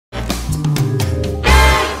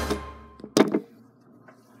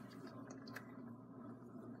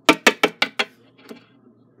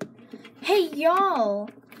y'all.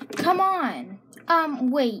 Come on.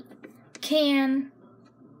 Wait. Can...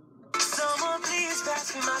 Someone please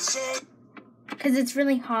pass me my shade. Because it's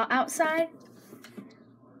really hot outside.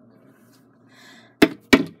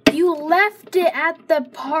 You left it at the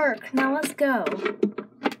park. Now let's go.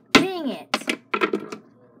 Dang it.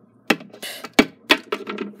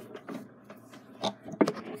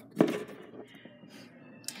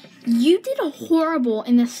 You did horrible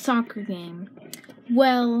in the soccer game.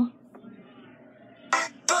 Well...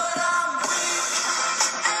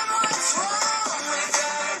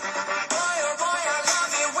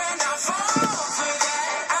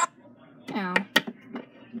 Ow.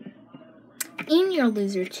 And you're a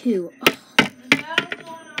loser, too.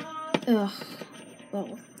 Ugh.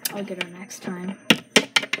 Well, I'll get her next time.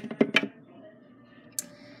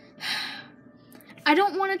 I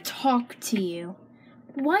don't want to talk to you.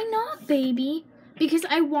 Why not, baby? Because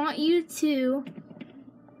I want you to...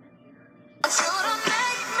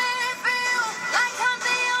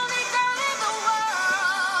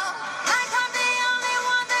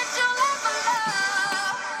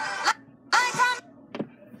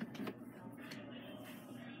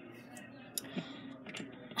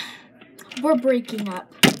 We're breaking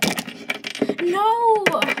up. No!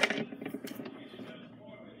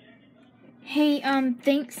 Hey,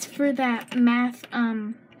 thanks for that math,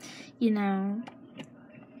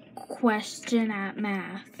 question at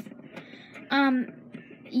math.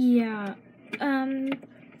 Yeah, can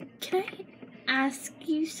I ask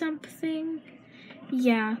you something?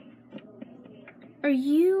 Yeah. Are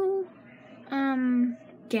you,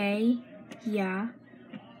 gay? Yeah.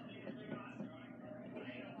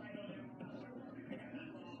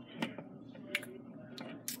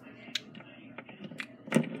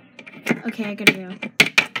 Okay, I gotta go.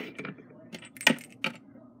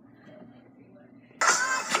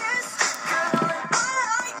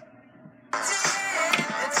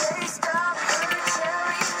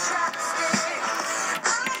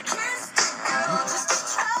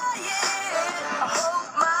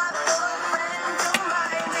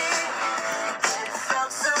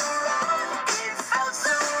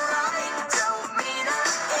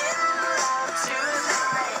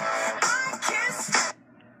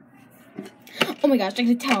 Oh my gosh, I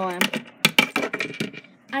can tell him.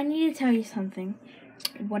 I need to tell you something.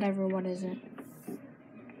 Whatever, what is it?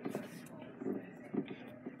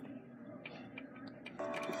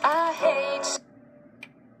 I hate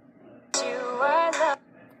you, I love.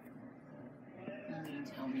 You mean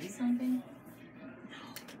tell me something?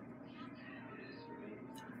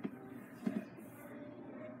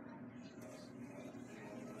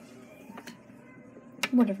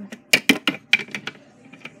 Whatever.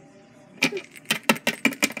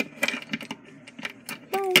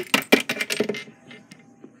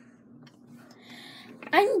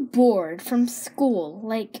 I'm bored from school.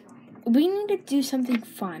 Like, we need to do something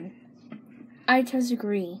fun. I just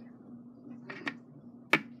agree.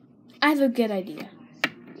 I have a good idea.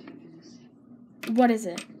 What is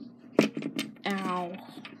it? Ow.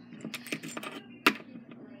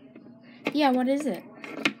 Yeah, what is it?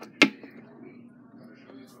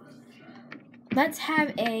 Let's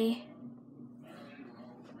have a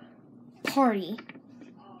party.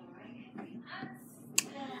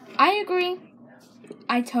 I agree.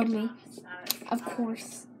 I totally. Of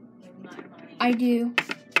course. I do.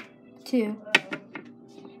 Too.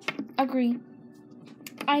 Agree.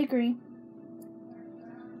 I agree.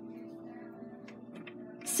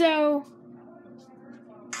 So.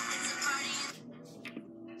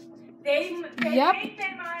 They Yep. think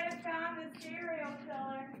they might have found the serial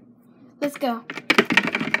killer. Let's go.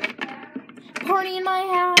 Party in my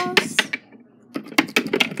house.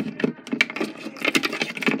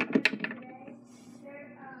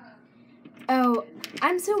 Oh,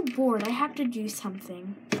 I'm so bored. I have to do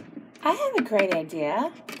something. I have a great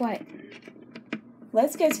idea. What?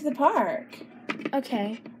 Let's go to the park.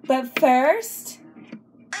 Okay. But first,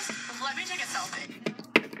 Let me take a selfie.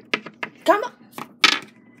 come on.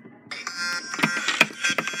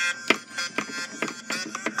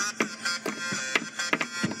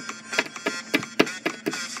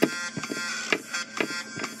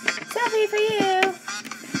 Selfie for you.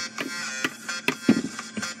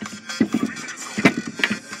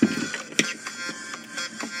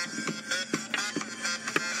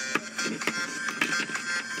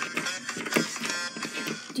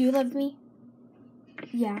 Do you love me?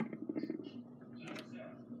 Yeah.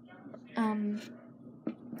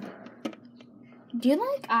 Do you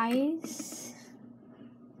like ice?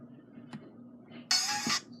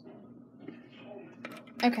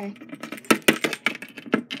 Okay.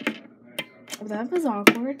 Well, that was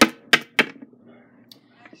awkward.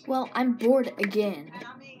 Well, I'm bored again.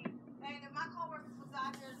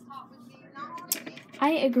 I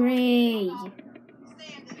agree.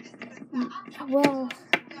 Well,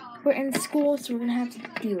 we're in school, so we're gonna have to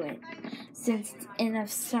do it since it's end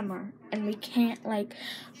of summer and we can't like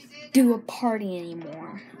do a party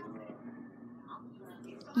anymore.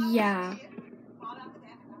 Yeah.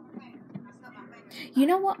 You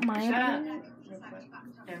know what my opinion?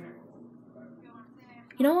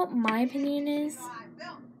 You know what my opinion is?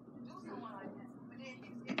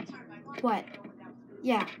 What?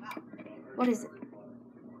 Yeah. What is it?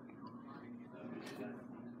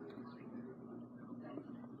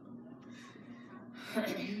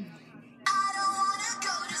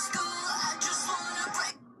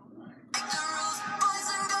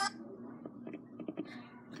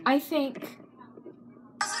 I think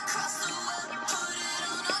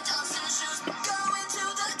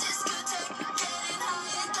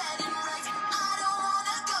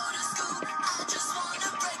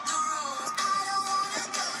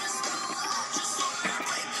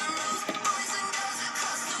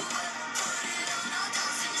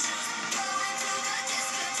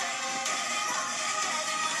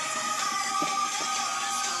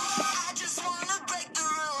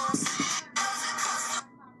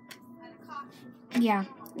yeah.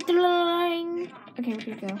 Okay, we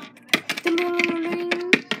can go.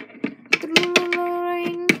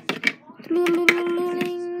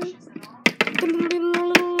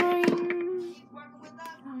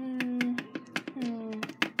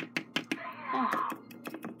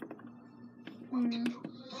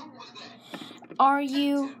 Are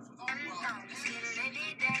you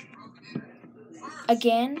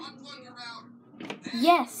again?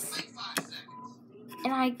 Yes.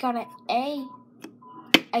 And I got an A,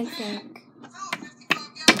 I think.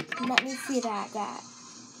 Let me see that.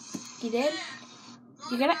 You did?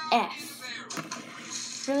 You got an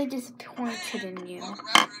F. Really disappointed in you.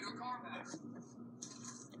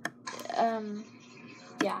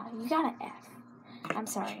 Yeah, you got an F. I'm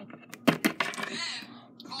sorry.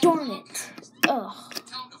 Darn it. Ugh.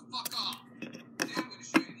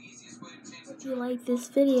 If you like this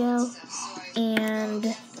video,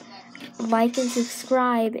 and like and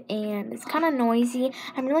subscribe, and it's kind of noisy.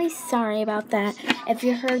 I'm really sorry about that. If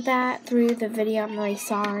you heard that through the video, I'm really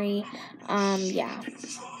sorry. Yeah.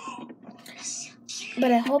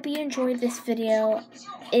 But I hope you enjoyed this video.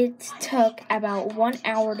 It took about 1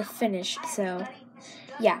 hour to finish, so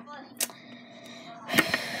yeah.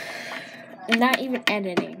 Not even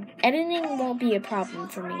editing. Editing won't be a problem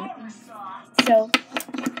for me. So,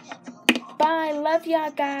 bye. Love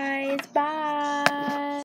y'all guys. Bye.